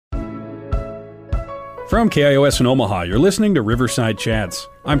From KIOS in Omaha, you're listening to Riverside Chats.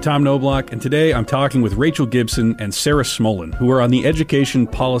 I'm Tom Knobloch, and today I'm talking with Rachel Gibson and Sarah Smolin, who are on the Education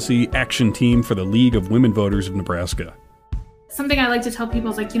Policy Action Team for the League of Women Voters of Nebraska. Something I like to tell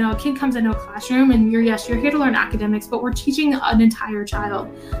people is like, a kid comes into a classroom and you're here to learn academics, but we're teaching an entire child.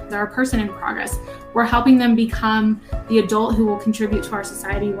 They're a person in progress. We're helping them become the adult who will contribute to our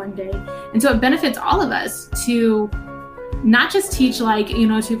society one day. And so it benefits all of us to not just teach 2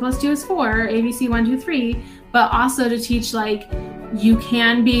 + 2 is 4, ABC 1, 2, 3, but also to teach you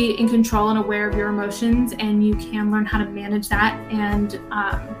can be in control and aware of your emotions, and you can learn how to manage that and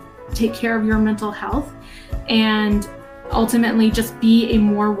take care of your mental health, and ultimately just be a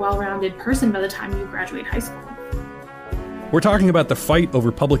more well-rounded person by the time you graduate high school. We're talking about the fight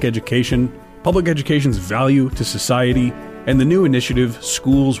over public education's value to society, and the new initiative,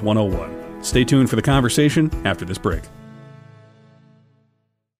 Schools 101. Stay tuned for the conversation after this break.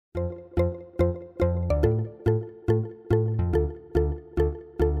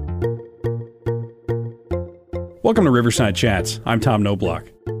 Welcome to Riverside Chats. I'm Tom Knobloch.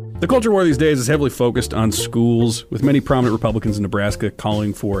 The culture war these days is heavily focused on schools, with many prominent Republicans in Nebraska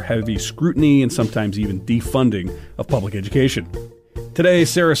calling for heavy scrutiny and sometimes even defunding of public education. Today,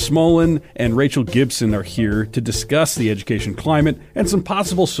 Sarah Smolin and Rachel Gibson are here to discuss the education climate and some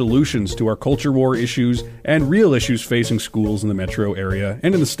possible solutions to our culture war issues and real issues facing schools in the metro area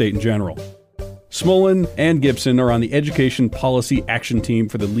and in the state in general. Smolin and Gibson are on the Education Policy Action Team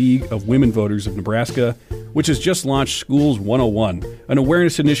for the League of Women Voters of Nebraska, which has just launched Schools 101, an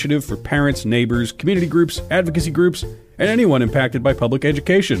awareness initiative for parents, neighbors, community groups, advocacy groups, and anyone impacted by public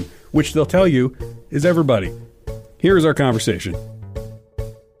education, which they'll tell you is everybody. Here is our conversation.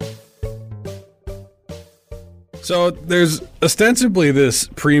 So there's ostensibly this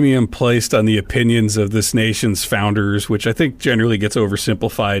premium placed on the opinions of this nation's founders, which I think generally gets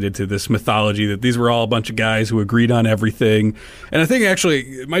oversimplified into this mythology that these were all a bunch of guys who agreed on everything. And I think actually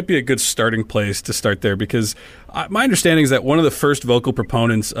it might be a good starting place to start there, because my understanding is that one of the first vocal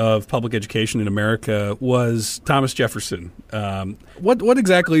proponents of public education in America was Thomas Jefferson. What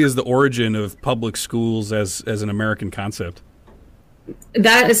exactly is the origin of public schools as an American concept?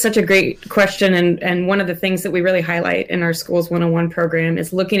 That is such a great question, and one of the things that we really highlight in our Schools 101 program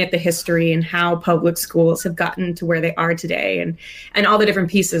is looking at the history and how public schools have gotten to where they are today, and all the different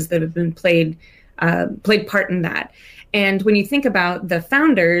pieces that have been played part in that. And when you think about the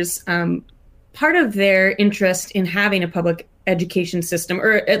founders, part of their interest in having a public education system,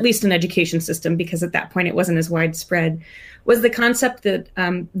 or at least an education system, because at that point it wasn't as widespread, was the concept that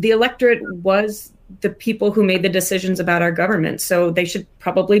the electorate was the people who made the decisions about our government, so they should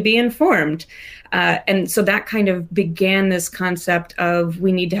probably be informed. And so that kind of began this concept of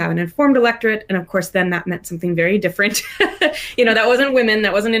we need to have an informed electorate. And of course, then that meant something very different. That wasn't women,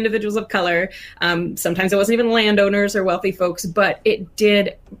 that wasn't individuals of color. Sometimes it wasn't even landowners or wealthy folks, but it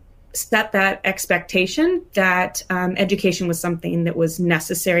did set that expectation that education was something that was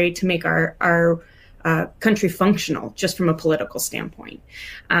necessary to make our country functional, just from a political standpoint.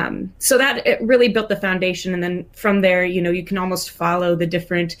 So that it really built the foundation. And then from there, you can almost follow the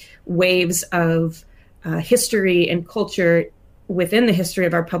different waves of history and culture within the history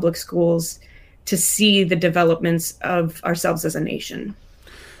of our public schools to see the developments of ourselves as a nation.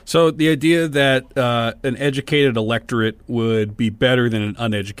 So the idea that an educated electorate would be better than an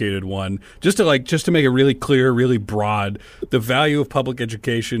uneducated one, just to make it really clear, really broad, the value of public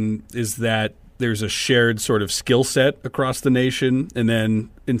education is that there's a shared sort of skill set across the nation, and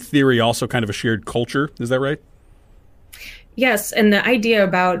then in theory also kind of a shared culture. Is that right? Yes, and the idea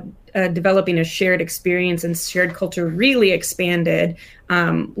about developing a shared experience and shared culture really expanded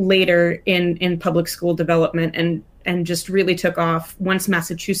later in public school development, and just really took off once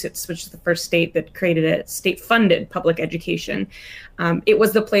Massachusetts, which is the first state that created a state-funded public education. It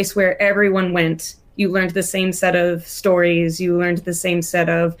was the place where everyone went. You learned the same set of stories. You learned the same set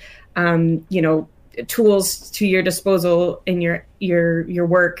of tools to your disposal in your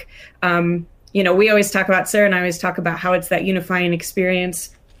work. We always talk about, Sarah and I always talk about how it's that unifying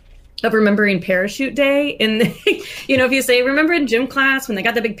experience of remembering parachute day. And, if you say, remember in gym class when they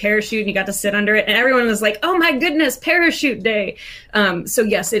got the big parachute and you got to sit under it and everyone was like, oh my goodness, parachute day. So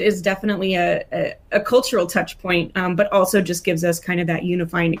yes, it is definitely a cultural touch point, but also just gives us kind of that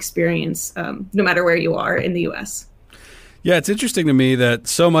unifying experience, no matter where you are in the U.S. Yeah, it's interesting to me that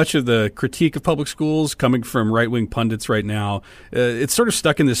so much of the critique of public schools coming from right-wing pundits right now, it's sort of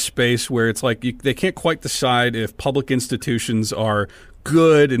stuck in this space where it's like they can't quite decide if public institutions are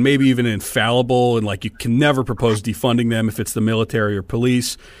good and maybe even infallible, and like you can never propose defunding them if it's the military or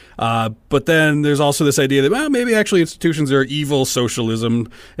police. But then there's also this idea that, well, maybe actually institutions are evil socialism,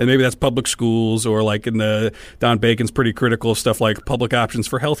 and maybe that's public schools, or like in the Don Bacon's pretty critical of stuff like public options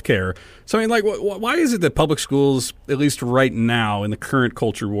for healthcare. So I mean, like, why is it that public schools, at least right now in the current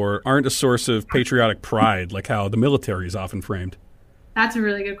culture war, aren't a source of patriotic pride like how the military is often framed? That's a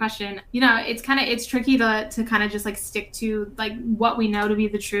really good question. It's tricky to kind of just like stick to like what we know to be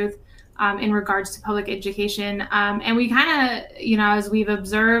the truth in regards to public education. And we kind of, as we've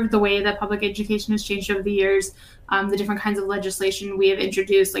observed the way that public education has changed over the years, the different kinds of legislation we have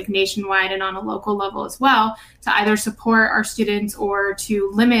introduced like nationwide and on a local level as well, to either support our students or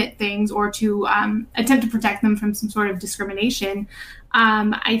to limit things or to attempt to protect them from some sort of discrimination.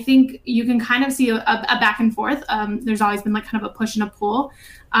 I think you can kind of see a back and forth. There's always been like kind of a push and a pull.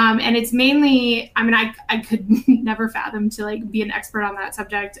 And it's mainly, I could never fathom to like be an expert on that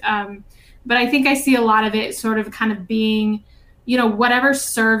subject. But I think I see a lot of it sort of kind of being, whatever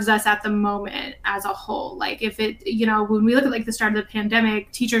serves us at the moment as a whole. Like if it, when we look at like the start of the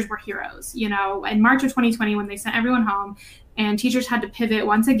pandemic, teachers were heroes, in March of 2020, when they sent everyone home and teachers had to pivot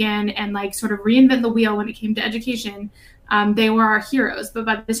once again and like sort of reinvent the wheel when it came to education. They were our heroes. But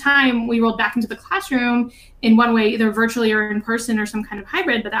by the time we rolled back into the classroom in one way, either virtually or in person or some kind of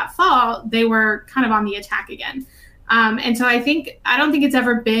hybrid, but that fall, they were kind of on the attack again. And so I don't think it's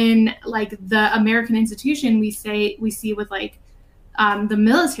ever been like the American institution we see with like the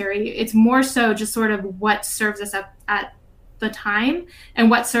military. It's more so just sort of what serves us at the time and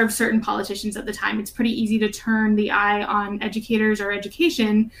what serves certain politicians at the time. It's pretty easy to turn the eye on educators or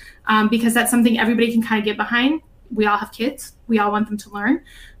education because that's something everybody can kind of get behind. We all have kids. We all want them to learn.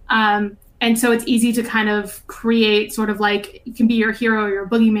 And so it's easy to kind of create sort of like, you can be your hero or your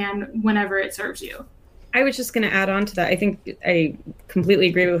boogeyman whenever it serves you. I was just going to add on to that. I think I completely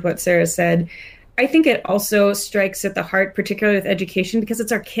agree with what Sarah said. I think it also strikes at the heart, particularly with education, because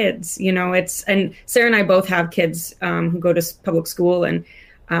it's our kids, and Sarah and I both have kids who go to public school, and,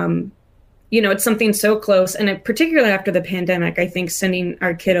 it's something so close. And particularly after the pandemic, I think sending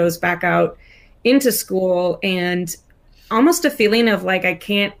our kiddos back out into school and almost a feeling of like, I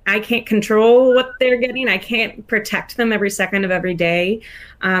can't control what they're getting. I can't protect them every second of every day.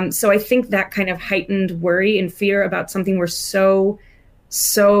 So I think that kind of heightened worry and fear about something we're so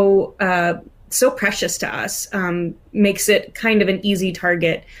precious to us makes it kind of an easy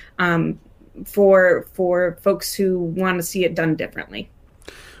target for folks who want to see it done differently.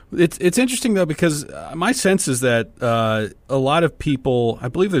 It's interesting, though, because my sense is that a lot of people, I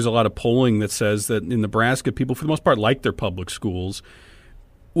believe there's a lot of polling that says that in Nebraska, people for the most part like their public schools,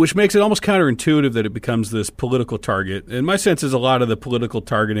 which makes it almost counterintuitive that it becomes this political target. And my sense is a lot of the political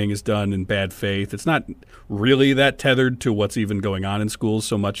targeting is done in bad faith. It's not really that tethered to what's even going on in schools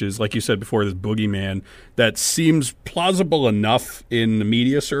so much as, like you said before, this boogeyman that seems plausible enough in the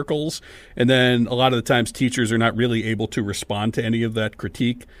media circles. And then a lot of the times teachers are not really able to respond to any of that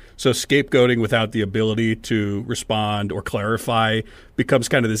critique. So scapegoating without the ability to respond or clarify becomes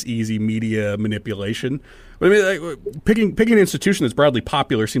kind of this easy media manipulation. But I mean, like, picking an institution that's broadly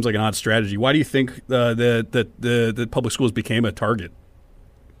popular seems like an odd strategy. Why do you think the public schools became a target?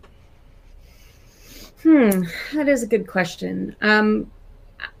 That is a good question.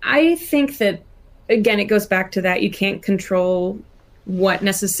 I think that, again, it goes back to that you can't control what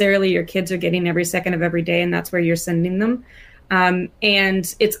necessarily your kids are getting every second of every day, and that's where you're sending them.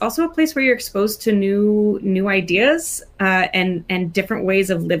 And it's also a place where you're exposed to new ideas and different ways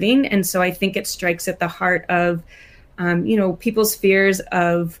of living. And so I think it strikes at the heart of, people's fears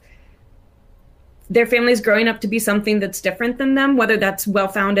of their families growing up to be something that's different than them, whether that's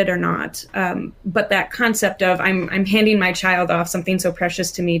well-founded or not. But that concept of I'm handing my child off, something so precious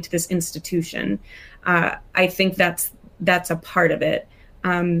to me, to this institution, I think that's a part of it.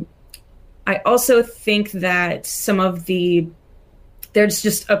 I also think that there's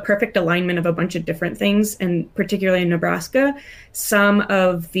just a perfect alignment of a bunch of different things, and particularly in Nebraska, some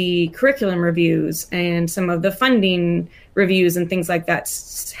of the curriculum reviews and some of the funding reviews and things like that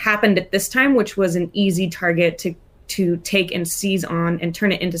happened at this time, which was an easy target to take and seize on and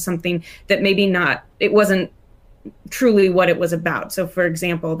turn it into something that it wasn't truly what it was about. So, for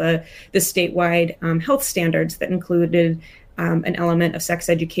example, the statewide health standards that included an element of sex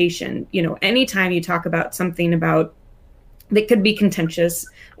education. Anytime you talk about something about that could be contentious,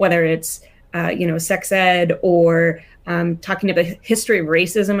 whether it's, sex ed or talking about the history of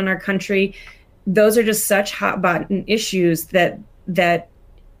racism in our country, those are just such hot button issues that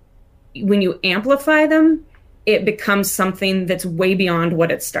when you amplify them, it becomes something that's way beyond what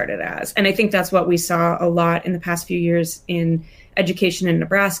it started as. And I think that's what we saw a lot in the past few years in education in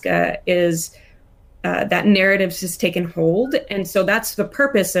Nebraska is that narrative has taken hold. And so that's the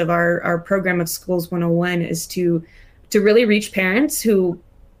purpose of our program of Schools 101 is to really reach parents who,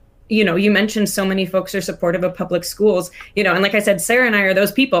 you mentioned so many folks are supportive of public schools, and like I said, Sarah and I are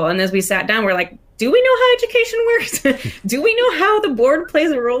those people. And as we sat down, we're like, do we know how education works? Do we know how the board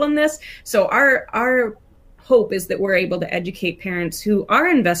plays a role in this? So our hope is that we're able to educate parents who are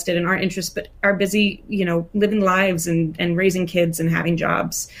invested in our interests, but are busy, living lives and raising kids and having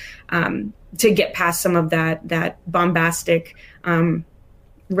jobs, to get past some of that bombastic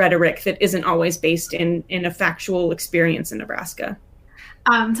rhetoric that isn't always based in a factual experience in Nebraska.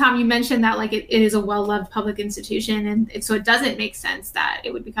 Tom, you mentioned that it is a well-loved public institution, and so it doesn't make sense that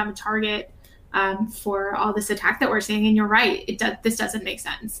it would become a target for all this attack that we're seeing. And you're right, this doesn't make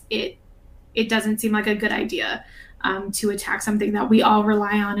sense. It doesn't seem like a good idea to attack something that we all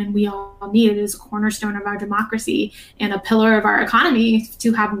rely on and we all need. It is a cornerstone of our democracy and a pillar of our economy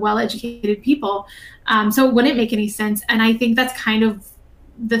to have well-educated people. So it wouldn't make any sense. And I think that's kind of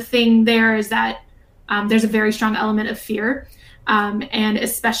the thing there is that there's a very strong element of fear, and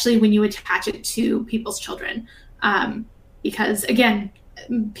especially when you attach it to people's children. Because again,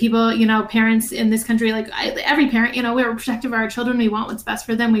 people, parents in this country, every parent, we're protective of our children. We want what's best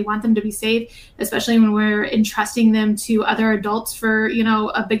for them. We want them to be safe, especially when we're entrusting them to other adults for,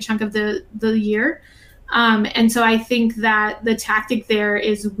 a big chunk of the year. And so I think that the tactic there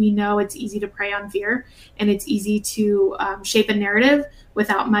is we know it's easy to prey on fear, and it's easy to shape a narrative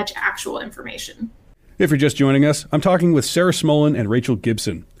without much actual information. If you're just joining us, I'm talking with Sarah Smolin and Rachel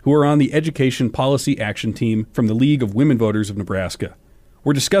Gibson, who are on the Education Policy Action Team from the League of Women Voters of Nebraska.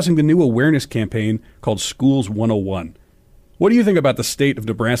 We're discussing the new awareness campaign called Schools 101. What do you think about the state of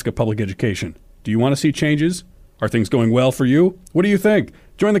Nebraska public education? Do you want to see changes? Are things going well for you? What do you think?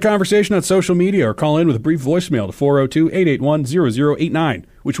 Join the conversation on social media or call in with a brief voicemail to 402-881-0089,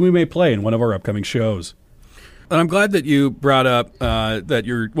 which we may play in one of our upcoming shows. And I'm glad that you brought up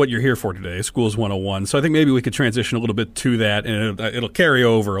that what you're here for today, Schools 101. So I think maybe we could transition a little bit to that, and it'll carry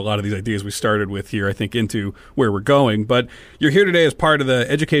over a lot of these ideas we started with here, I think, into where we're going. But you're here today as part of the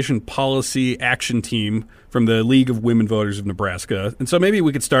Education Policy Action Team from the League of Women Voters of Nebraska. And so maybe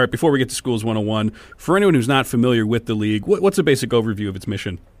we could start, before we get to Schools 101, for anyone who's not familiar with the League, what's a basic overview of its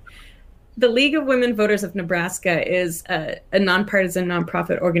mission? The League of Women Voters of Nebraska is a nonpartisan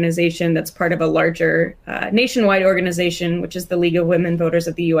nonprofit organization that's part of a larger nationwide organization, which is the League of Women Voters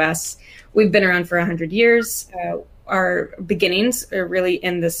of the U.S. We've been around for 100 years. Our beginnings are really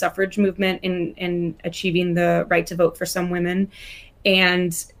in the suffrage movement in achieving the right to vote for some women,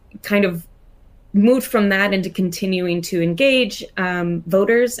 and kind of moved from that into continuing to engage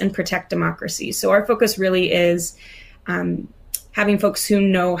voters and protect democracy. So our focus really is having folks who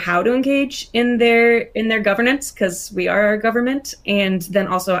know how to engage in their governance, because we are our government, and then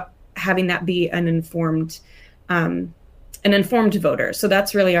also having that be an informed voter. So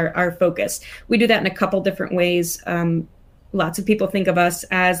that's really our focus. We do that in a couple different ways. Lots of people think of us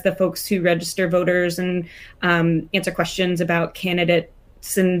as the folks who register voters and answer questions about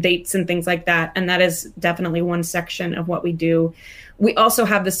candidates and dates and things like that. And that is definitely one section of what we do. We also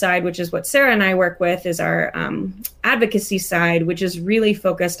have the side, which is what Sarah and I work with, is our advocacy side, which is really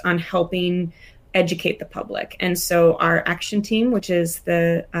focused on helping educate the public. And so our action team, which is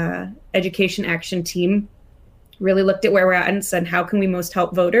the Education Action Team, really looked at where we're at and said, how can we most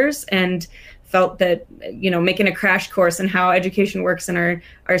help voters? And felt that, making a crash course in how education works in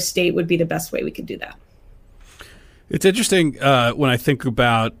our state would be the best way we could do that. It's interesting when I think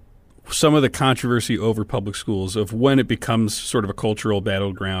about some of the controversy over public schools, of when it becomes sort of a cultural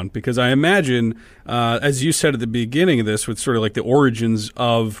battleground, because I imagine, as you said at the beginning of this, with sort of like the origins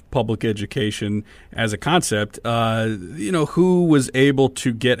of public education as a concept, who was able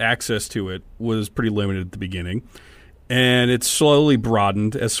to get access to it was pretty limited at the beginning. And it's slowly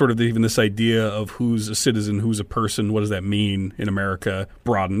broadened as sort of even this idea of who's a citizen, who's a person, what does that mean in America,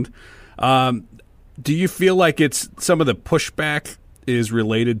 broadened. Do you feel like it's some of the pushback is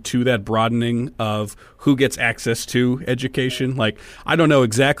related to that broadening of who gets access to education? Like, I don't know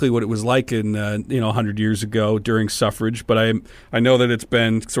exactly what it was like in 100 years ago during suffrage, but I know that it's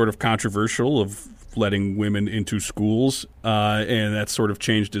been sort of controversial of letting women into schools, and that's sort of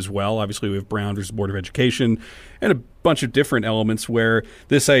changed as well. Obviously, we have Brown versus Board of Education and a bunch of different elements where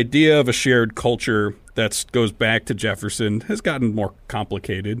this idea of a shared culture that goes back to Jefferson has gotten more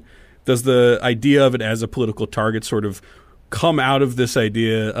complicated. Does the idea of it as a political target sort of come out of this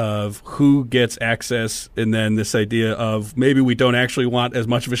idea of who gets access, and then this idea of maybe we don't actually want as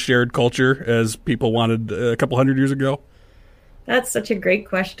much of a shared culture as people wanted a couple hundred years ago? That's such a great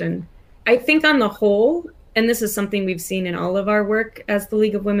question. I think on the whole, and this is something we've seen in all of our work as the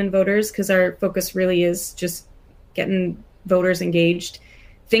League of Women Voters, because our focus really is just getting voters engaged,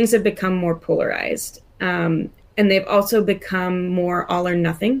 things have become more polarized. And they've also become more all or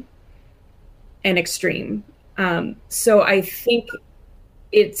nothing and extreme. So I think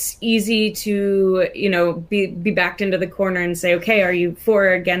it's easy to, be backed into the corner and say, okay, are you for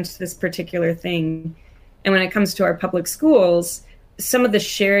or against this particular thing? And when it comes to our public schools, some of the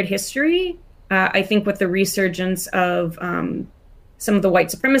shared history, I think with the resurgence of some of the white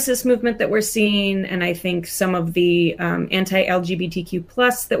supremacist movement that we're seeing, and I think some of the anti-LGBTQ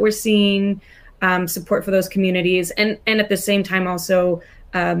plus that we're seeing, support for those communities, and at the same time also,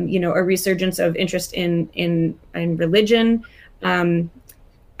 a resurgence of interest in religion.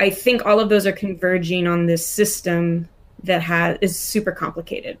 I think all of those are converging on this system that is super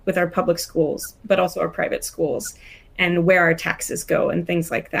complicated with our public schools, but also our private schools, and where our taxes go and things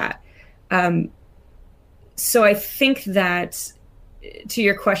like that. So I think that, to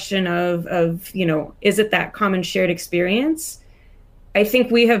your question of is it that common shared experience? I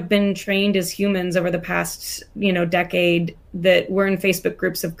think we have been trained as humans over the past, decade that we're in Facebook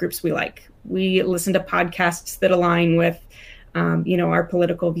groups of groups we like. We listen to podcasts that align with, our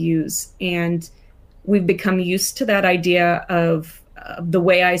political views. And we've become used to that idea of the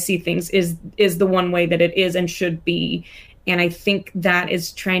way I see things is the one way that it is and should be. And I think that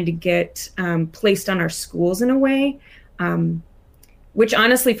is trying to get placed on our schools in a way, which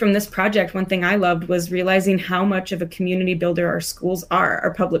honestly, from this project, one thing I loved was realizing how much of a community builder our schools are,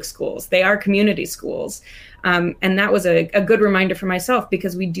 our public schools. They are community schools. And that was a good reminder for myself,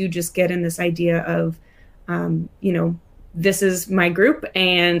 because we do just get in this idea of, this is my group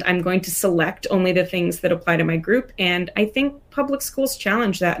and I'm going to select only the things that apply to my group. And I think public schools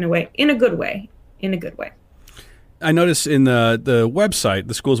challenge that in a good way. I notice in the website,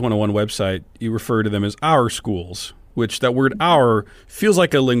 the Schools 101 website, you refer to them as our schools, which that word "our" feels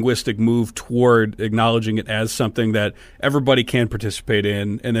like a linguistic move toward acknowledging it as something that everybody can participate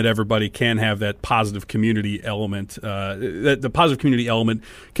in, and that everybody can have that positive community element. That the positive community element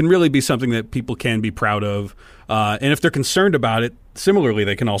can really be something that people can be proud of. And if they're concerned about it, similarly,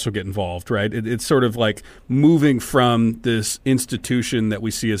 they can also get involved, right? It's sort of like moving from this institution that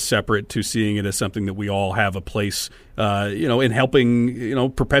we see as separate to seeing it as something that we all have a place, in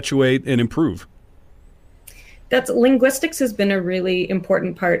helping, perpetuate and improve. Linguistics has been a really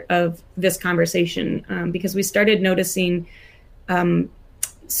important part of this conversation, because we started noticing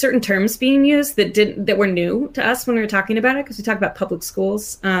certain terms being used that were new to us when we were talking about it, because we talk about public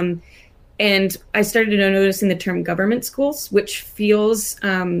schools. And I started noticing the term government schools, which feels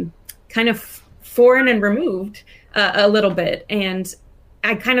kind of foreign and removed a little bit. And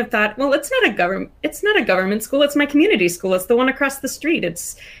I kind of thought, well, it's not a government school. It's my community school. It's the one across the street.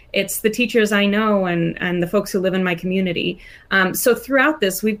 It's the teachers I know and the folks who live in my community. So throughout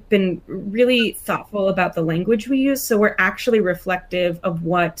this, we've been really thoughtful about the language we use. So we're actually reflective of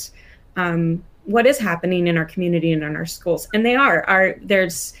what is happening in our community and in our schools. And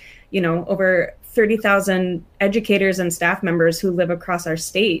there's over 30,000 educators and staff members who live across our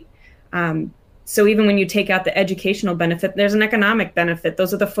state. So even when you take out the educational benefit, there's an economic benefit.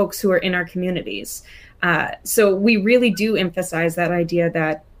 Those are the folks who are in our communities. So we really do emphasize that idea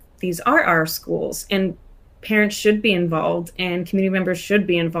that these are our schools, and parents should be involved and community members should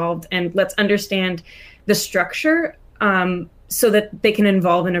be involved. And let's understand the structure so that they can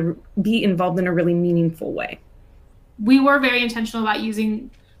be involved in a really meaningful way. We were very intentional about using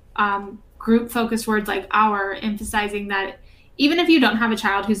group-focused words like "our," emphasizing that even if you don't have a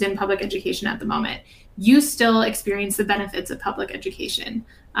child who's in public education at the moment, you still experience the benefits of public education.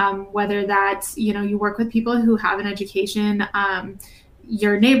 Whether that's, you work with people who have an education,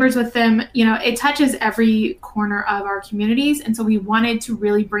 your neighbors with them, it touches every corner of our communities. And so we wanted to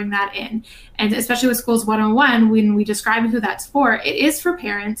really bring that in. And especially with Schools 101, when we describe who that's for, it is for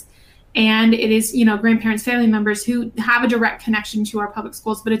parents. And it is, grandparents, family members who have a direct connection to our public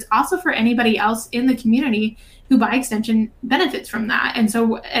schools, but it's also for anybody else in the community who by extension benefits from that.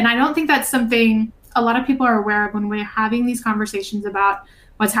 And I don't think that's something a lot of people are aware of when we're having these conversations about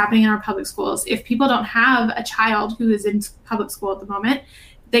what's happening in our public schools. If people don't have a child who is in public school at the moment,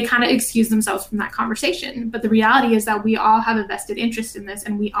 they kind of excuse themselves from that conversation. But the reality is that we all have a vested interest in this,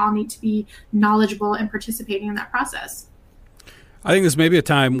 and we all need to be knowledgeable and participating in that process. I think this may be a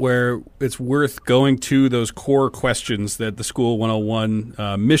time where it's worth going to those core questions that the School 101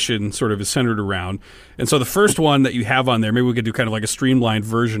 mission sort of is centered around. And so the first one that you have on there, maybe we could do kind of like a streamlined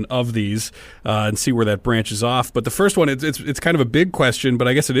version of these and see where that branches off. But the first one, it's kind of a big question, but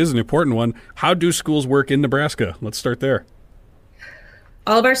I guess it is an important one. How do schools work in Nebraska? Let's start there.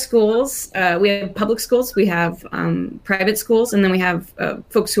 All of our schools, we have public schools, we have private schools, and then we have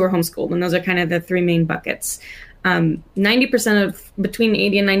folks who are homeschooled. And those are kind of the three main buckets. 90% of, between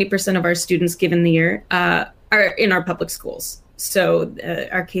 80 and 90% of our students given the year are in our public schools. So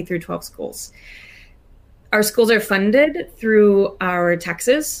our K through 12 schools. Our schools are funded through our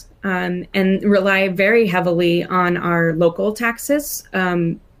taxes and rely very heavily on our local taxes,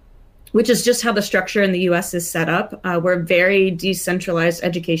 which is just how the structure in the U.S. is set up. We're a very decentralized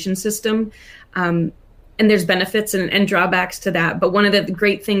education system, and there's benefits and drawbacks to that. But one of the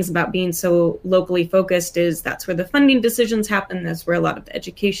great things about being so locally focused is that's where the funding decisions happen. That's where a lot of the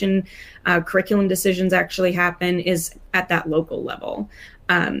education curriculum decisions actually happen, is at that local level.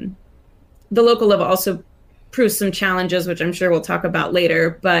 The local level also proves some challenges, which I'm sure we'll talk about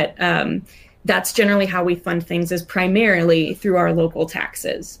later. But that's generally how we fund things, is primarily through our local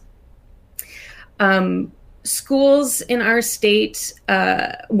taxes. Schools in our state,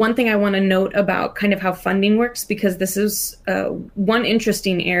 one thing I want to note about kind of how funding works, because this is one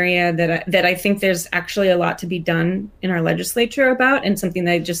interesting area that I think there's actually a lot to be done in our legislature about, and something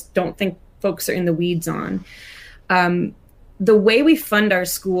that I just don't think folks are in the weeds on. The way we fund our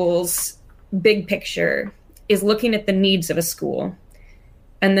schools, big picture, is looking at the needs of a school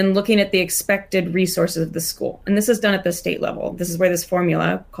and then looking at the expected resources of the school. And this is done at the state level. This is where this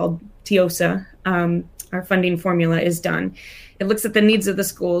formula called TIOSA, our funding formula, is done. It looks at the needs of the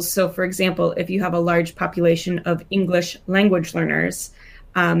schools. So for example, if you have a large population of English language learners,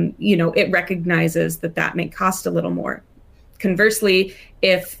 it recognizes that may cost a little more. Conversely,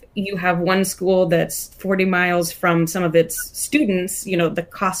 if you have one school that's 40 miles from some of its students, the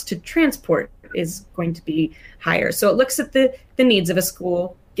cost to transport is going to be higher. So it looks at the needs of a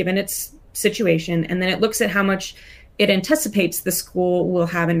school given its situation, and then it looks at how much it anticipates the school will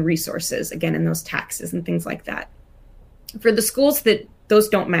have in resources, again, in those taxes and things like that. For the schools that those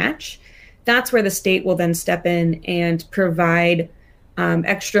don't match, that's where the state will then step in and provide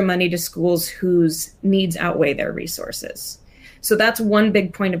extra money to schools whose needs outweigh their resources. So that's one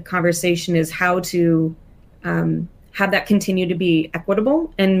big point of conversation, is how to have that continue to be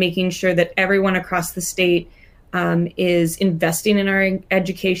equitable, and making sure that everyone across the state is investing in our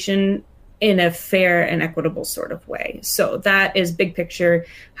education in a fair and equitable sort of way. So that is big picture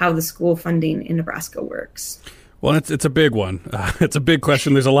how the school funding in Nebraska works. Well, it's a big one. It's a big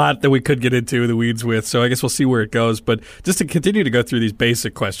question. There's a lot that we could get into the weeds with, so I guess we'll see where it goes. But just to continue to go through these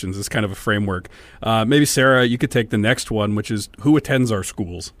basic questions, as kind of a framework, maybe Sarah, you could take the next one, which is who attends our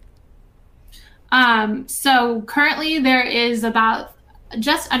schools? So currently there is about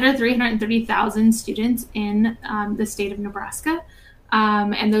just under 330,000 students in the state of Nebraska.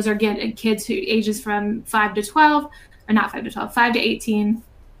 And those are kids who ages from 5 to 12, or not 5 to 12, 5 to 18,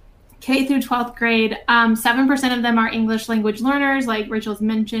 K through 12th grade. 7% of them are English language learners, like Rachel's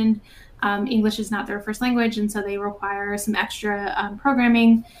mentioned. English is not their first language, and so they require some extra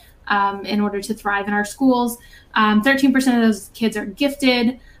programming in order to thrive in our schools. 13% of those kids are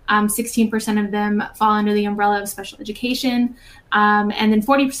gifted. 16% of them fall under the umbrella of special education. And then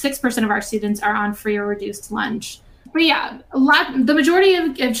 46% of our students are on free or reduced lunch. But yeah, the majority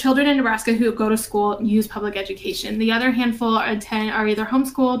of children in Nebraska who go to school use public education. The other handful are either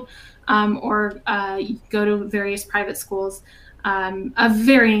homeschooled or go to various private schools of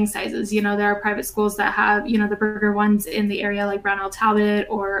varying sizes. There are private schools that have, the bigger ones in the area, like Brownell Talbot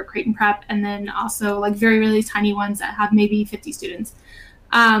or Creighton Prep, and then also like very, really tiny ones that have maybe 50 students.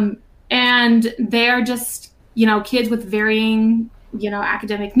 And they are just, kids with varying,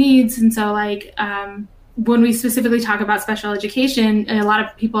 academic needs. And so when we specifically talk about special education, a lot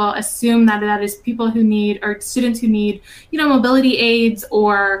of people assume that is people who need, or students who need, mobility aids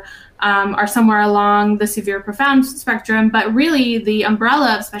or are somewhere along the severe profound spectrum. But really the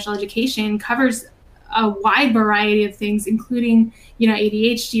umbrella of special education covers a wide variety of things, including,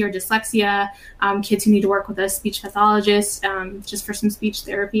 ADHD or dyslexia, kids who need to work with a speech pathologist just for some speech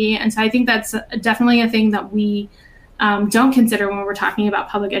therapy. And so I think that's definitely a thing that we don't consider when we're talking about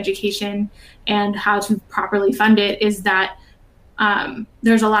public education and how to properly fund it, is that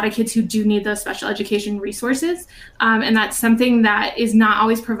there's a lot of kids who do need those special education resources. And that's something that is not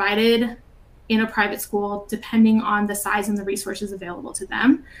always provided in a private school, depending on the size and the resources available to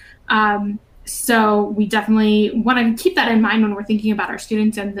them. So we definitely want to keep that in mind when we're thinking about our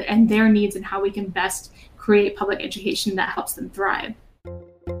students and their needs and how we can best create public education that helps them thrive.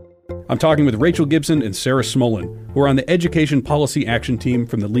 I'm talking with Rachel Gibson and Sarah Smolin, who are on the Education Policy Action Team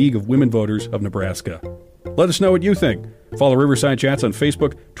from the League of Women Voters of Nebraska. Let us know what you think. Follow Riverside Chats on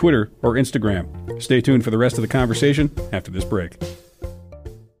Facebook, Twitter, or Instagram. Stay tuned for the rest of the conversation after this break.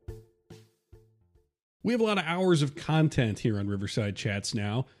 We have a lot of hours of content here on Riverside Chats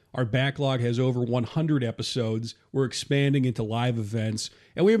now. Our backlog has over 100 episodes. We're expanding into live events,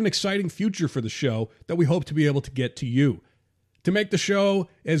 and we have an exciting future for the show that we hope to be able to get to you. To make the show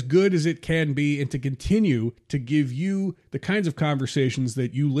as good as it can be and to continue to give you the kinds of conversations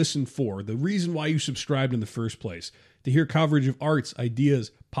that you listen for, the reason why you subscribed in the first place, to hear coverage of arts, ideas,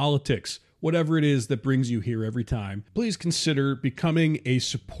 politics, whatever it is that brings you here every time, please consider becoming a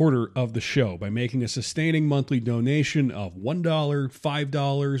supporter of the show by making a sustaining monthly donation of $1,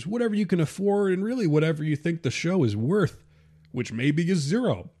 $5, whatever you can afford, and really whatever you think the show is worth, which maybe is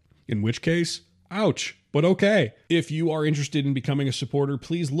 $0, in which case, ouch, but okay. If you are interested in becoming a supporter,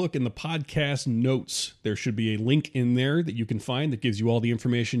 please look in the podcast notes. There should be a link in there that you can find that gives you all the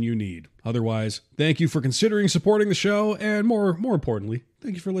information you need. Otherwise, thank you for considering supporting the show, and more importantly,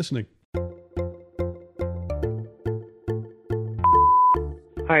 thank you for listening.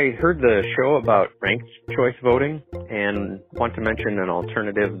 I heard the show about ranked choice voting and want to mention an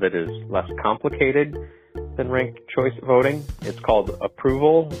alternative that is less complicated than ranked choice voting. It's called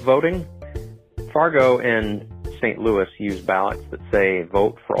approval voting. Fargo and St. Louis use ballots that say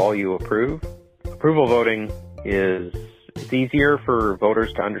vote for all you approve. Approval voting it's easier for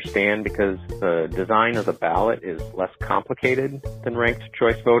voters to understand because the design of the ballot is less complicated than ranked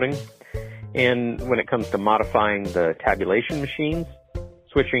choice voting. And when it comes to modifying the tabulation machines,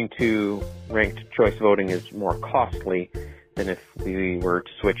 switching to ranked choice voting is more costly than if we were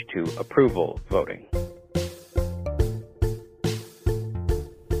to switch to approval voting.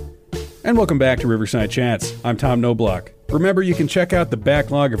 And welcome back to Riverside Chats. I'm Tom Knobloch. Remember, you can check out the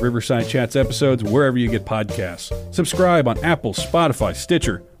backlog of Riverside Chats episodes wherever you get podcasts. Subscribe on Apple, Spotify,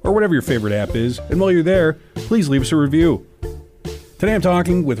 Stitcher, or whatever your favorite app is. And while you're there, please leave us a review. Today I'm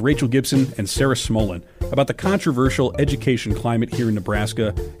talking with Rachel Gibson and Sarah Smolin about the controversial education climate here in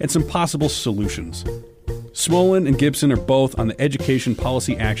Nebraska and some possible solutions. Smolin and Gibson are both on the Education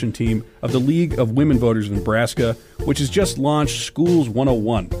Policy Action Team of the League of Women Voters of Nebraska, which has just launched Schools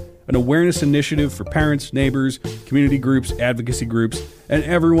 101, an awareness initiative for parents, neighbors, community groups, advocacy groups, and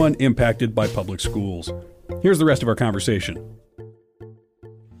everyone impacted by public schools. Here's the rest of our conversation.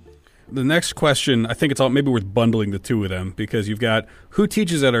 The next question, I think it's maybe worth bundling the two of them, because you've got who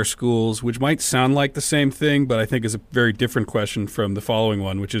teaches at our schools, which might sound like the same thing, but I think is a very different question from the following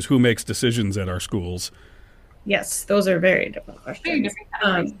one, which is who makes decisions at our schools. Yes, those are very different questions.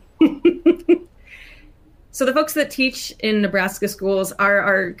 Very different so the folks that teach in Nebraska schools are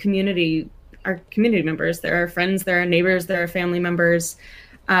our community members. They're our friends, they're our neighbors, they're our family members.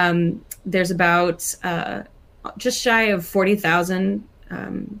 There's about just shy of 40,000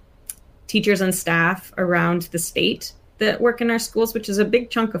 teachers and staff around the state that work in our schools, which is a big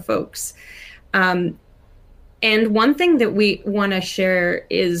chunk of folks. And one thing that we want to share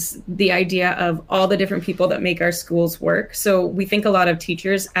is the idea of all the different people that make our schools work. So we think a lot of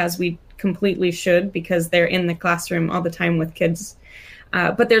teachers, as we completely should, because they're in the classroom all the time with kids.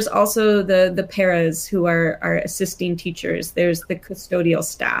 But there's also the paras who are assisting teachers. There's the custodial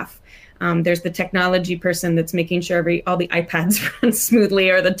staff. There's the technology person that's making sure all the iPads run smoothly,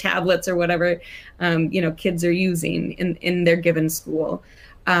 or the tablets or whatever kids are using in their given school.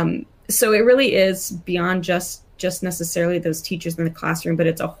 So it really is beyond just necessarily those teachers in the classroom, but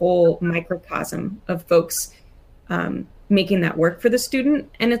it's a whole microcosm of folks making that work for the student.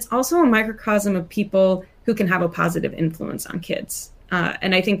 And it's also a microcosm of people who can have a positive influence on kids.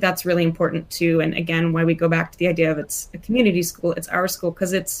 And I think that's really important too. And again, why we go back to the idea of it's a community school, it's our school,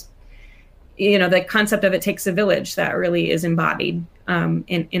 because it's, the concept of it takes a village that really is embodied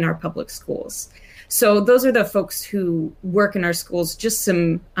in our public schools. So those are the folks who work in our schools. Just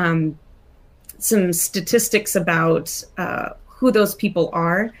some statistics about who those people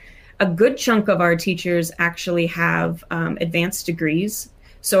are. A good chunk of our teachers actually have advanced degrees.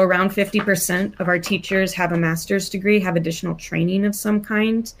 So around 50% of our teachers have a master's degree, have additional training of some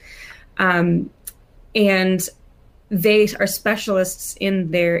kind. And they are specialists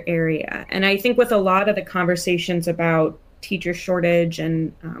in their area. And I think with a lot of the conversations about teacher shortage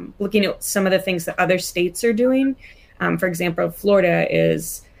and looking at some of the things that other states are doing, for example, Florida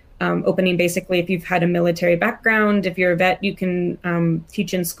is opening basically, if you've had a military background, if you're a vet, you can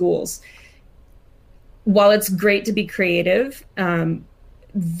teach in schools. While it's great to be creative,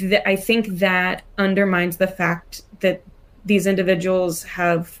 I think that undermines the fact that these individuals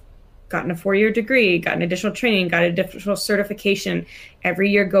have gotten a 4-year degree, gotten additional training, got additional certification, every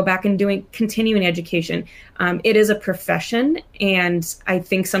year go back and doing continuing education. It is a profession, and I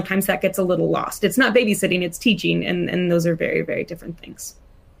think sometimes that gets a little lost. It's not babysitting, it's teaching, and those are very, very different things.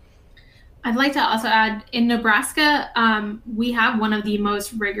 I'd like to also add, in Nebraska, we have one of the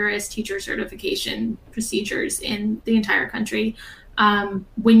most rigorous teacher certification procedures in the entire country.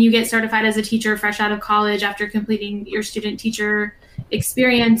 When you get certified as a teacher fresh out of college after completing your student teacher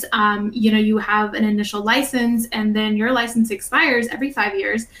experience, you have an initial license, and then your license expires every 5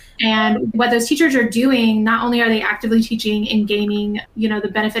 years. And what those teachers are doing, not only are they actively teaching and gaining,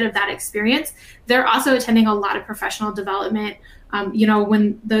 the benefit of that experience, they're also attending a lot of professional development.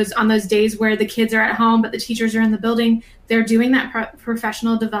 When on those days where the kids are at home but the teachers are in the building, they're doing that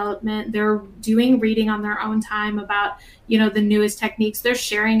professional development. They're doing reading on their own time about the newest techniques. They're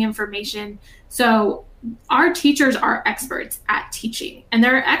sharing information. So our teachers are experts at teaching, and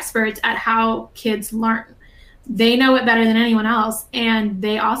they're experts at how kids learn. They know it better than anyone else, and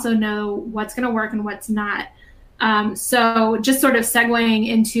they also know what's going to work and what's not. So just sort of segueing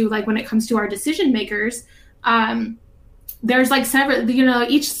into when it comes to our decision makers, there's several,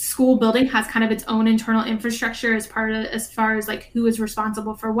 each school building has kind of its own internal infrastructure as far as who is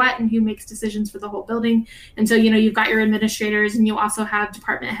responsible for what and who makes decisions for the whole building. And so, you've got your administrators, and you also have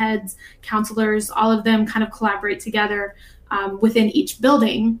department heads, counselors, all of them kind of collaborate together within each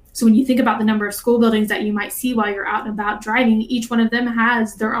building. So when you think about the number of school buildings that you might see while you're out and about driving, each one of them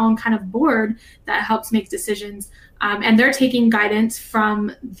has their own kind of board that helps make decisions. And they're taking guidance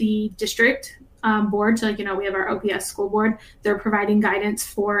from the district board. So we have our OPS school board. They're providing guidance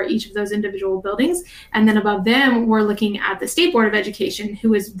for each of those individual buildings. And then above them, we're looking at the State Board of Education,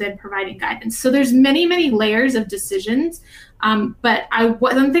 who is then providing guidance. So there's many, many layers of decisions. But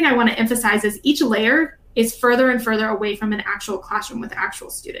one thing I want to emphasize is each layer is further and further away from an actual classroom with actual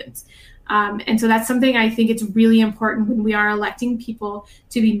students. And so that's something I think it's really important when we are electing people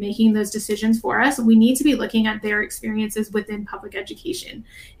to be making those decisions for us. We need to be looking at their experiences within public education.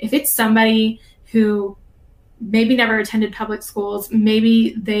 If it's somebody who maybe never attended public schools,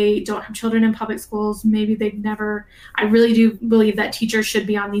 maybe they don't have children in public schools, maybe I really do believe that teachers should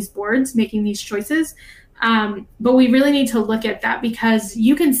be on these boards making these choices. But we really need to look at that, because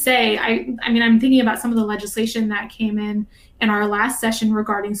you can say, I'm thinking about some of the legislation that came in our last session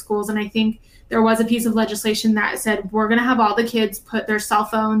regarding schools. And I think there was a piece of legislation that said, we're going to have all the kids put their cell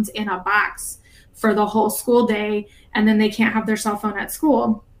phones in a box for the whole school day, and then they can't have their cell phone at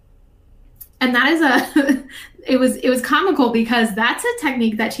school. And that is it was comical, because that's a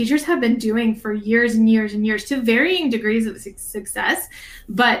technique that teachers have been doing for years and years and years to varying degrees of success.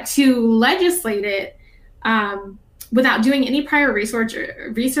 But to legislate it without doing any prior research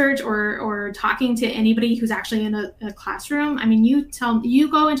or talking to anybody who's actually in a classroom.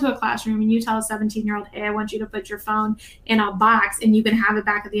 You go into a classroom and you tell a 17-year-old, hey, I want you to put your phone in a box and you can have it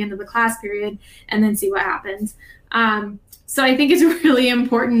back at the end of the class period and then see what happens. So I think it's really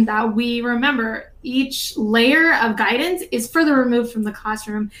important that we remember each layer of guidance is further removed from the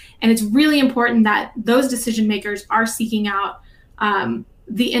classroom. And it's really important that those decision makers are seeking out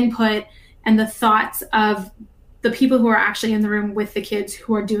the input and the thoughts of the people who are actually in the room with the kids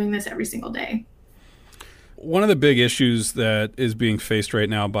who are doing this every single day. One of the big issues that is being faced right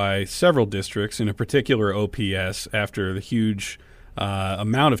now by several districts, in a particular OPS, after the huge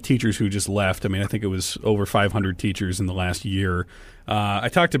amount of teachers who just left. I think it was over 500 teachers in the last year. I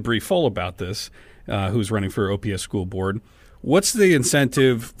talked to Bree Full about this, who's running for OPS school board. What's the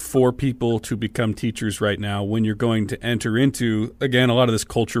incentive for people to become teachers right now when you're going to enter into, again, a lot of this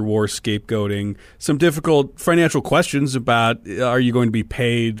culture war, scapegoating, some difficult financial questions about, are you going to be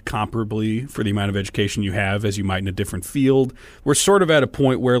paid comparably for the amount of education you have as you might in a different field? We're sort of at a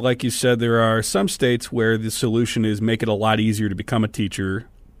point where, like you said, there are some states where the solution is make it a lot easier to become a teacher,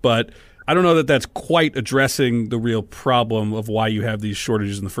 but I don't know that that's quite addressing the real problem of why you have these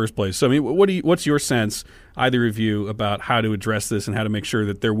shortages in the first place. So, what's your sense, either of you, about how to address this and how to make sure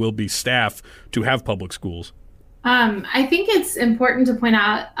that there will be staff to have public schools? I think it's important to point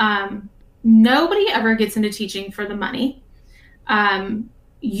out nobody ever gets into teaching for the money.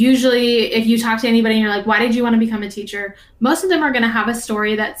 Usually, if you talk to anybody and you're like, why did you want to become a teacher? Most of them are going to have a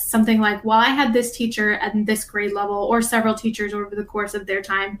story that's something like, well, I had this teacher at this grade level, or several teachers over the course of their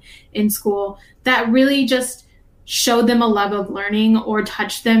time in school that really just showed them a love of learning or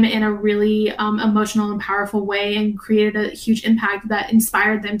touched them in a really emotional and powerful way and created a huge impact that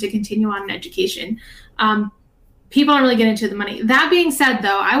inspired them to continue on in education. People don't really get into the money. That being said,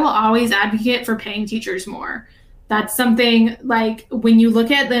 though, I will always advocate for paying teachers more. That's something, like, when you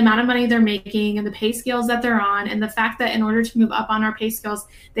look at the amount of money they're making and the pay scales that they're on, and the fact that in order to move up on our pay scales,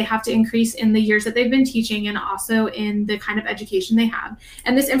 they have to increase in the years that they've been teaching and also in the kind of education they have.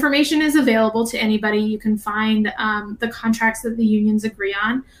 And this information is available to anybody. You can find the contracts that the unions agree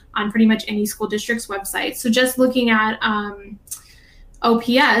on pretty much any school district's website. So just looking at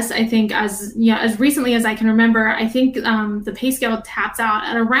OPS, I think as recently as I can remember, I think the pay scale taps out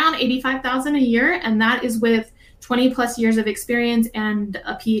at around 85,000 a year, and that is with 20 plus years of experience and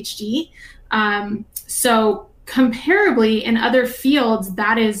a PhD. So comparably in other fields,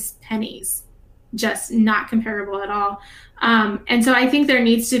 that is pennies, just not comparable at all. And so I think there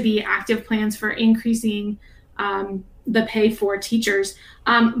needs to be active plans for increasing the pay for teachers,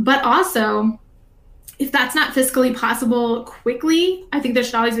 but also, if that's not fiscally possible quickly, I think there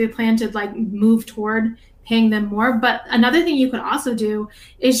should always be a plan to like move toward paying them more. But another thing you could also do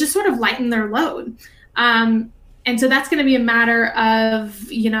is just sort of lighten their load. And so that's going to be a matter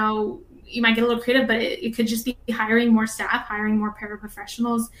of, you might get a little creative, but it could just be hiring more staff, hiring more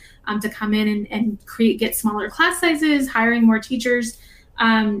paraprofessionals to come in and get smaller class sizes, hiring more teachers,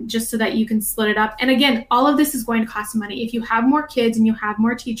 just so that you can split it up. And again, all of this is going to cost money. If you have more kids and you have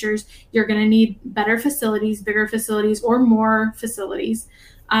more teachers, you're going to need better facilities, bigger facilities, or more facilities.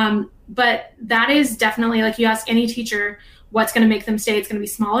 But that is definitely, like, you ask any teacher what's going to make them stay, it's going to be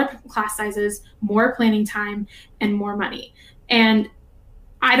smaller class sizes, more planning time, and more money. And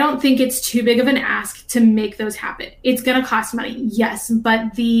I don't think it's too big of an ask to make those happen. It's going to cost money, yes,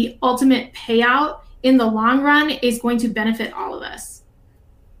 but the ultimate payout in the long run is going to benefit all of us.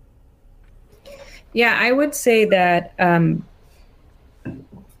 Yeah, I would say that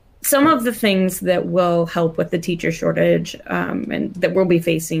some of the things that will help with the teacher shortage and that we'll be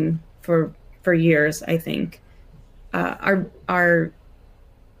facing for years, I think, are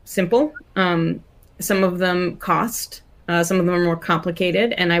simple. Some of them cost. Some of them are more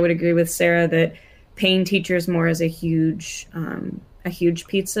complicated. And I would agree with Sarah that paying teachers more is a huge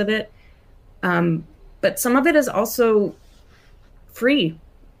piece of it. But some of it is also free.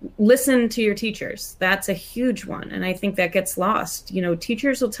 Listen to your teachers. That's a huge one. And I think that gets lost.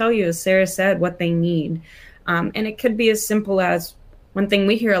 Teachers will tell you, as Sarah said, what they need. And it could be as simple as, one thing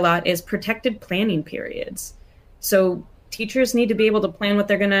we hear a lot is protected planning periods. So teachers need to be able to plan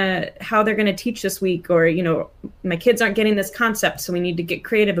how they're going to teach this week, or, my kids aren't getting this concept, so we need to get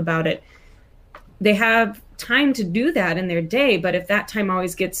creative about it. They have time to do that in their day, but if that time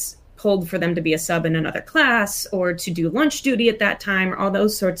always gets pulled for them to be a sub in another class or to do lunch duty at that time, or all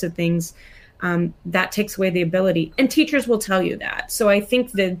those sorts of things, that takes away the ability. And teachers will tell you that. So I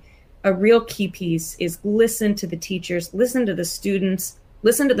think that a real key piece is listen to the teachers, listen to the students,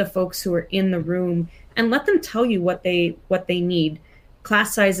 listen to the folks who are in the room, and let them tell you what they need.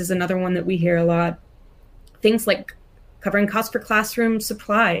 Class size is another one that we hear a lot. Things like covering costs for classroom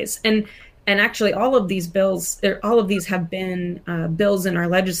supplies. And actually, all of these have been bills in our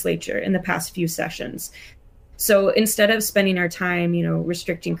legislature in the past few sessions. So instead of spending our time,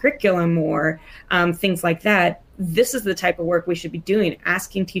 restricting curriculum or things like that, this is the type of work we should be doing,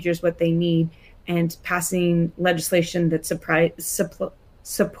 asking teachers what they need and passing legislation that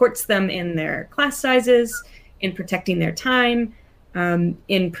supports them in their class sizes, in protecting their time,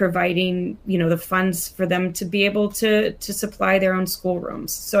 in providing, the funds for them to be able to supply their own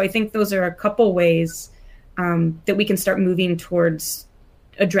schoolrooms. So I think those are a couple ways that we can start moving towards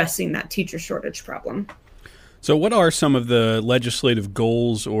addressing that teacher shortage problem. So what are some of the legislative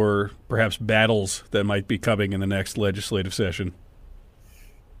goals or perhaps battles that might be coming in the next legislative session?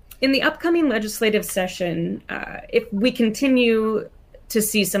 In the upcoming legislative session, if we continue to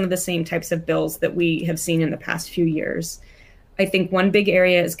see some of the same types of bills that we have seen in the past few years, I think one big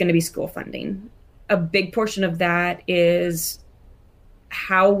area is going to be school funding. A big portion of that is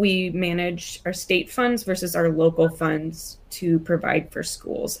how we manage our state funds versus our local funds to provide for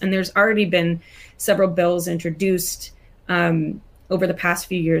schools. And there's already been several bills introduced over the past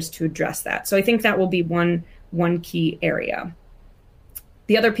few years to address that. So I think that will be one key area.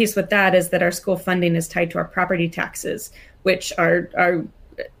 The other piece with that is that our school funding is tied to our property taxes, which are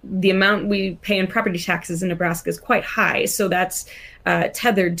the amount we pay in property taxes in Nebraska is quite high. So that's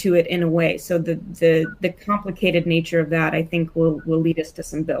tethered to it in a way. So the complicated nature of that, I think, will lead us to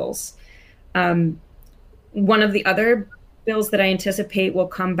some bills. One of the other bills that I anticipate will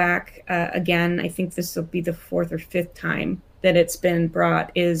come back again, I think this will be the fourth or fifth time that it's been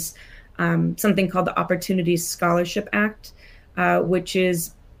brought, is something called the Opportunities Scholarship Act, which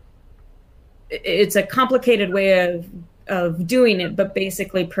it's a complicated way of doing it, but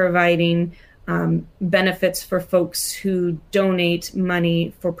basically providing benefits for folks who donate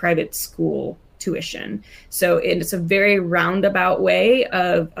money for private school tuition. So it's a very roundabout way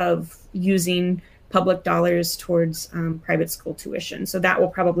of using public dollars towards private school tuition. So that will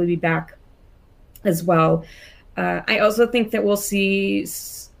probably be back as well. I also think that we'll see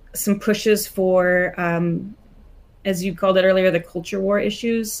some pushes for, as you called it earlier, the culture war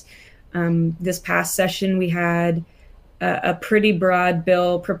issues. This past session, we had a pretty broad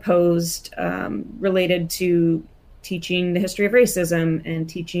bill proposed related to teaching the history of racism and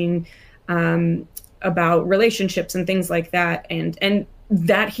teaching about relationships and things like that. And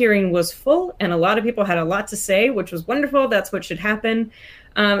that hearing was full, and a lot of people had a lot to say, which was wonderful. That's what should happen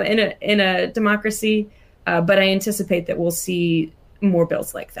in a democracy. But I anticipate that we'll see more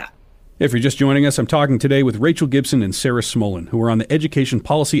bills like that. If you're just joining us, I'm talking today with Rachel Gibson and Sarah Smolin, who are on the Education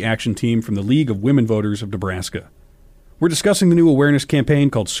Policy Action Team from the League of Women Voters of Nebraska. We're discussing the new awareness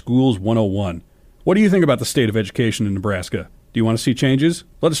campaign called Schools 101. What do you think about the state of education in Nebraska? Do you want to see changes?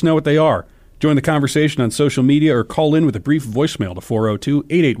 Let us know what they are. Join the conversation on social media or call in with a brief voicemail to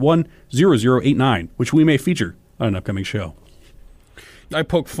 402-881-0089, which we may feature on an upcoming show. I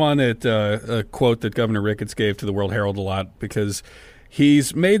poke fun at a quote that Governor Ricketts gave to the World Herald a lot because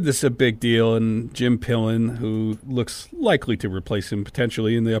he's made this a big deal, and Jim Pillen, who looks likely to replace him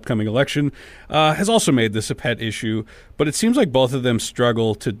potentially in the upcoming election, has also made this a pet issue. But it seems like both of them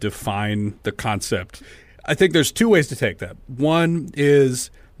struggle to define the concept. I think there's two ways to take that. One is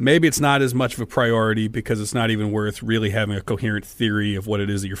maybe it's not as much of a priority because it's not even worth really having a coherent theory of what it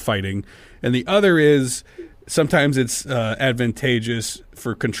is that you're fighting. And the other is sometimes it's advantageous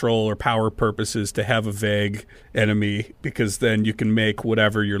for control or power purposes to have a vague enemy, because then you can make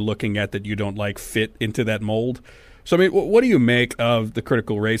whatever you're looking at that you don't like fit into that mold. So, I mean, what do you make of the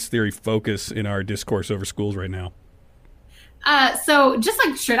critical race theory focus in our discourse over schools right now? So just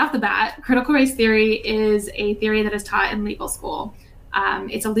like straight off the bat, critical race theory is a theory that is taught in legal school.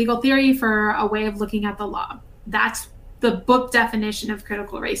 It's a legal theory for a way of looking at the law. That's the book definition of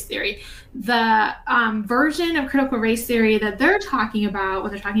critical race theory. The version of critical race theory that they're talking about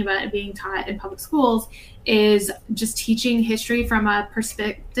when they're talking about it being taught in public schools is just teaching history from a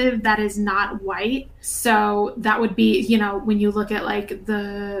perspective that is not white. So that would be, you know, when you look at like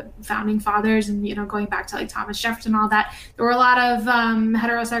the founding fathers and, you know, going back to like Thomas Jefferson and all that, there were a lot of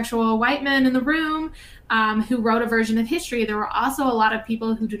heterosexual white men in the room who wrote a version of history. There were also a lot of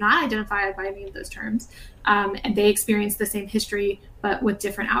people who do not identify by any of those terms. And they experienced the same history, but with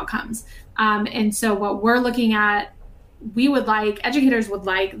different outcomes. And so what we're looking at, educators would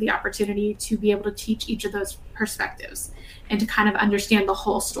like the opportunity to be able to teach each of those perspectives and to kind of understand the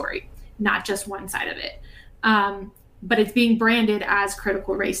whole story, not just one side of it. But it's being branded as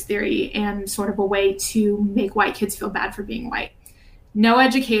critical race theory and sort of a way to make white kids feel bad for being white. No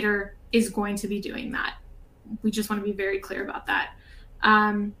educator is going to be doing that. We just want to be very clear about that.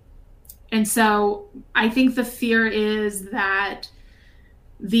 And so I think the fear is that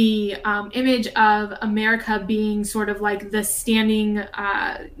the image of America being sort of like the standing,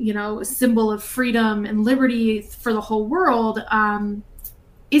 symbol of freedom and liberty for the whole world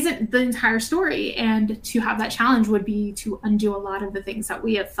isn't the entire story. And to have that challenge would be to undo a lot of the things that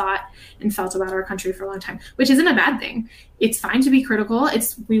we have thought and felt about our country for a long time, which isn't a bad thing. It's fine to be critical.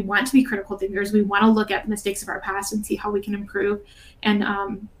 We want to be critical thinkers. We want to look at the mistakes of our past and see how we can improve and,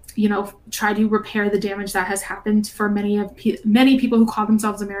 try to repair the damage that has happened for many people who call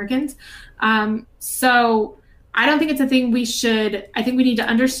themselves Americans. So I don't think it's a thing I think we need to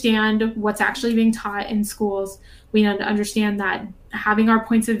understand what's actually being taught in schools. We need to understand that having our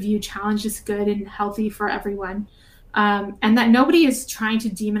points of view challenged is good and healthy for everyone. And that nobody is trying to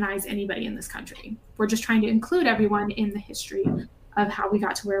demonize anybody in this country. We're just trying to include everyone in the history of how we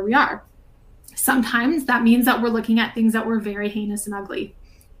got to where we are. Sometimes that means that we're looking at things that were very heinous and ugly.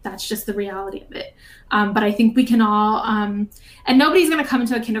 That's just the reality of it. But I think we can all, and nobody's going to come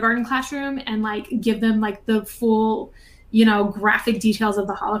into a kindergarten classroom and like give them like the full, graphic details of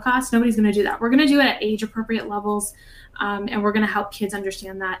the Holocaust. Nobody's going to do that. We're going to do it at age appropriate levels. And we're going to help kids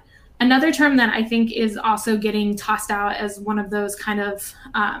understand that. Another term that I think is also getting tossed out as one of those kind of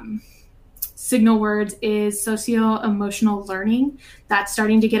signal words is socio-emotional learning. That's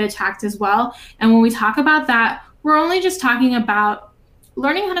starting to get attacked as well. And when we talk about that, we're only just talking about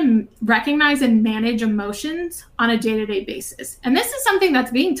learning how to recognize and manage emotions on a day-to-day basis. And this is something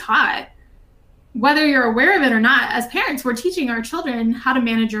that's being taught, whether you're aware of it or not. As parents, we're teaching our children how to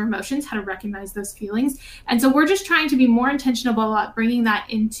manage your emotions, how to recognize those feelings. And so we're just trying to be more intentional about bringing that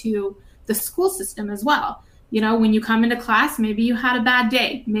into the school system as well. When you come into class, maybe you had a bad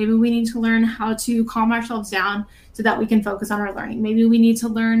day. Maybe we need to learn how to calm ourselves down so that we can focus on our learning. Maybe we need to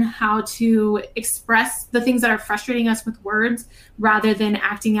learn how to express the things that are frustrating us with words rather than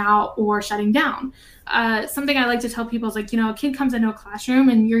acting out or shutting down. Something I like to tell people is like, a kid comes into a classroom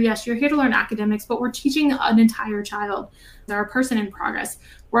and you're here to learn academics, but we're teaching an entire child. They're a person in progress.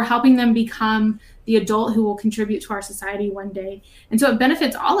 We're helping them become the adult who will contribute to our society one day. And so it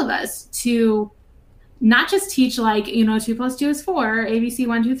benefits all of us to not just teach 2 + 2 is 4, ABC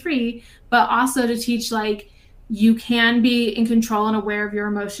 1, 2, 3, but also to teach you can be in control and aware of your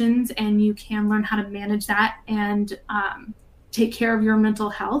emotions, and you can learn how to manage that and take care of your mental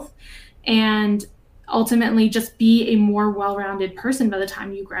health, and ultimately just be a more well-rounded person by the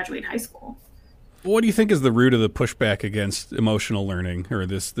time you graduate high school. What do you think is the root of the pushback against emotional learning, or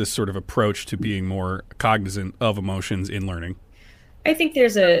this sort of approach to being more cognizant of emotions in learning? I think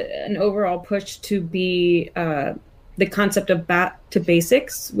there's an overall push to be the concept of back to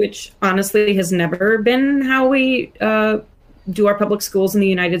basics, which honestly has never been how we do our public schools in the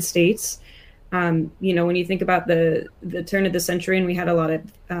United States. When you think about the turn of the century, and we had a lot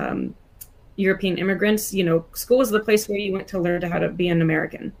of European immigrants, school was the place where you went to learn how to be an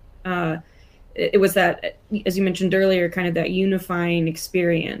American. It was that, as you mentioned earlier, kind of that unifying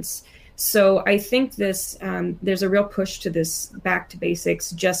experience. So I think there's a real push to this back to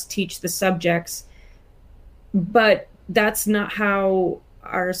basics, just teach the subjects. But that's not how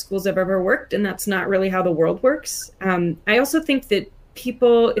our schools have ever worked, and that's not really how the world works. I also think that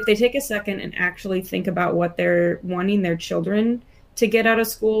people, if they take a second and actually think about what they're wanting their children to get out of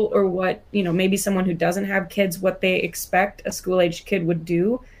school, or what, maybe someone who doesn't have kids, what they expect a school-age kid would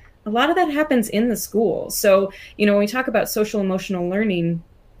do, a lot of that happens in the school. So, when we talk about social emotional learning,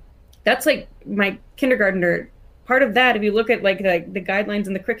 that's like my kindergartner. Part of that, if you look at like the guidelines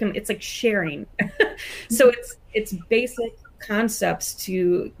and the curriculum, it's like sharing. So it's basic concepts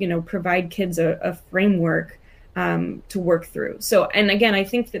to, provide kids a framework to work through. So, and again, I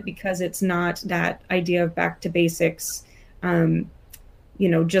think that because it's not that idea of back to basics,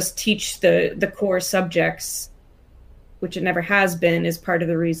 just teach the core subjects, which it never has been, is part of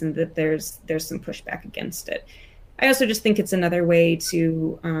the reason that there's some pushback against it. I also just think it's another way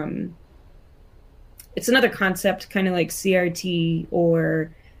to, it's another concept, kind of like CRT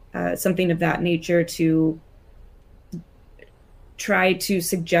or something of that nature, to try to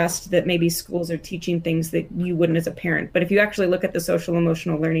suggest that maybe schools are teaching things that you wouldn't as a parent. But if you actually look at the social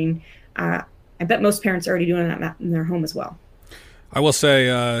emotional learning, I bet most parents are already doing that in their home as well. I will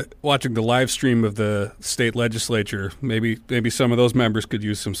say, watching the live stream of the state legislature, maybe some of those members could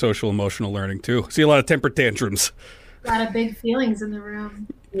use some social emotional learning too. See a lot of temper tantrums. A lot of big feelings in the room.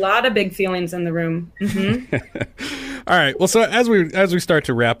 A lot of big feelings in the room. Mm-hmm. All right. Well, so as we start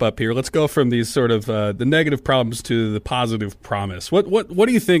to wrap up here, let's go from these sort of the negative problems to the positive promise. What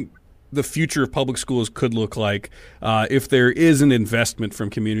do you think the future of public schools could look like if there is an investment from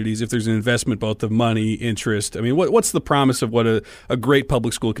communities, if there's an investment both of money, interest? I mean, what's the promise of what a great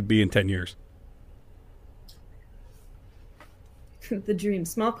public school could be in 10 years? The dream,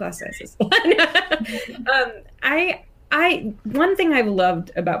 small class sizes. One thing I've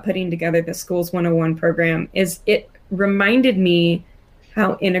loved about putting together the Schools 101 program is it reminded me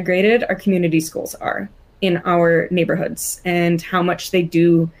how integrated our community schools are in our neighborhoods and how much they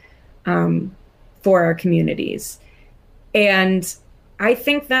do for our communities. And I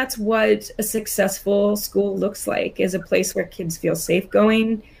think that's what a successful school looks like, is a place where kids feel safe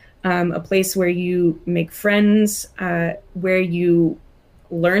going, a place where you make friends, where you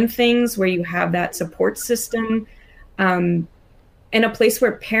learn things, where you have that support system, and a place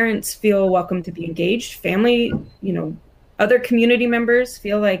where parents feel welcome to be engaged, family, other community members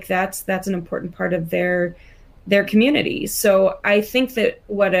feel like that's an important part of their community. So I think that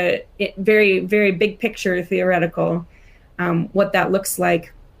what a very, very big picture theoretical, what that looks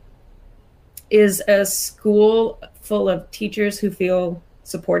like is a school full of teachers who feel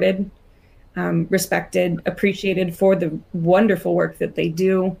supported, respected, appreciated for the wonderful work that they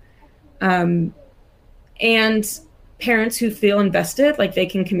do, and parents who feel invested, like they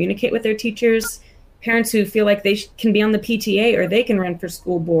can communicate with their teachers, parents who feel like they can be on the PTA or they can run for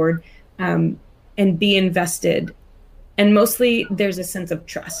school board and be invested. And mostly there's a sense of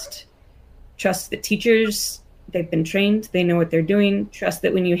trust that teachers, they've been trained, they know what they're doing, trust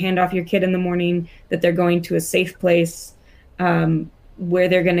that when you hand off your kid in the morning that they're going to a safe place where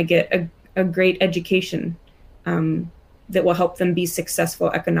they're going to get a great education that will help them be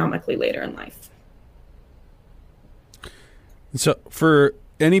successful economically later in life. So for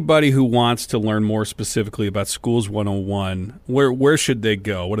anybody who wants to learn more specifically about Schools 101, where should they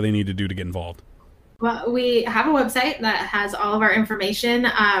go? What do they need to do to get involved? Well, we have a website that has all of our information.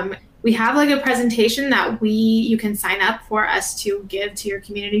 We have like a presentation that you can sign up for us to give to your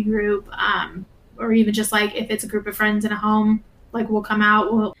community group, or even just like if it's a group of friends in a home, like we'll come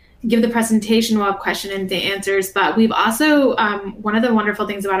out, we'll give the presentation, we'll have question and answers. But we've also, one of the wonderful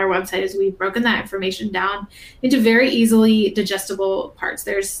things about our website is we've broken that information down into very easily digestible parts.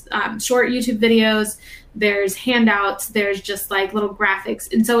 There's short YouTube videos, there's handouts, there's just like little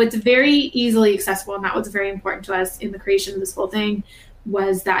graphics. And so it's very easily accessible, and that was very important to us in the creation of this whole thing.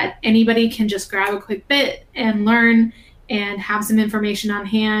 was that anybody can just grab a quick bit and learn and have some information on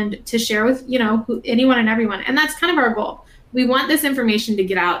hand to share with, anyone and everyone. And that's kind of our goal. We want this information to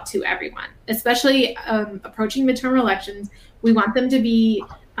get out to everyone, especially approaching midterm elections. We want them to be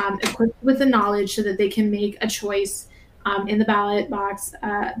equipped with the knowledge so that they can make a choice in the ballot box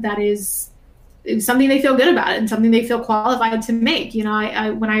that is something they feel good about and something they feel qualified to make. When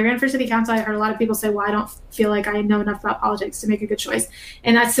I ran for city council, I heard a lot of people say, well, I don't feel like I know enough about politics to make a good choice.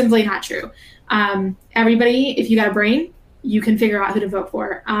 And that's simply not true. Everybody, if you got a brain, you can figure out who to vote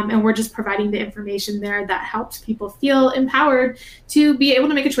for. And we're just providing the information there that helps people feel empowered to be able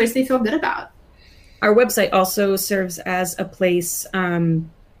to make a choice they feel good about. Our website also serves as a place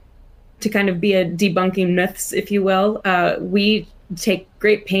to kind of be a debunking myths, if you will. We take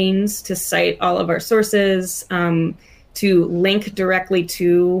great pains to cite all of our sources, to link directly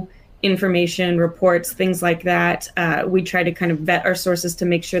to information, reports, things like that. We try to kind of vet our sources to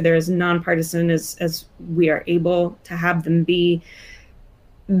make sure they're as nonpartisan as we are able to have them be.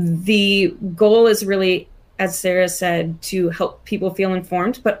 The goal is really, as Sarah said, to help people feel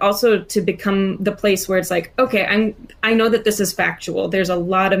informed, but also to become the place where it's like, okay, I know that this is factual. There's a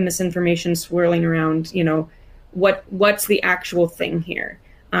lot of misinformation swirling around, what's the actual thing here.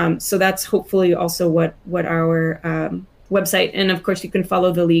 So that's hopefully also what our website, and of course you can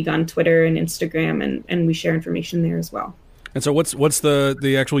follow the League on Twitter and Instagram, and we share information there as well. And so what's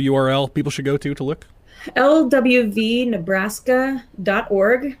the actual URL people should go to look?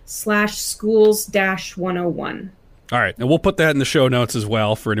 lwvnebraska.org/schools-101. All right. And we'll put that in the show notes as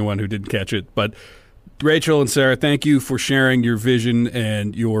well for anyone who didn't catch it. But Rachel and Sarah, thank you for sharing your vision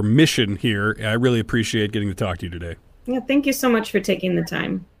and your mission here. I really appreciate getting to talk to you today. Yeah, thank you so much for taking the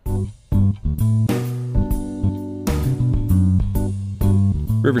time.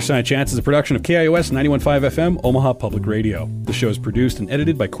 Riverside Chats is a production of KIOS 91.5 FM, Omaha Public Radio. The show is produced and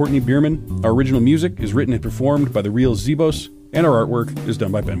edited by Courtney Bierman. Our original music is written and performed by the Real Zebos, and our artwork is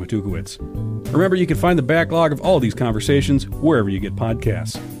done by Ben Matukowicz. Remember, you can find the backlog of all these conversations wherever you get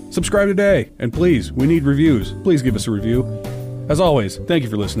podcasts. Subscribe today, and please, we need reviews. Please give us a review. As always, thank you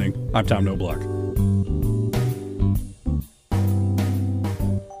for listening. I'm Tom Knobloch.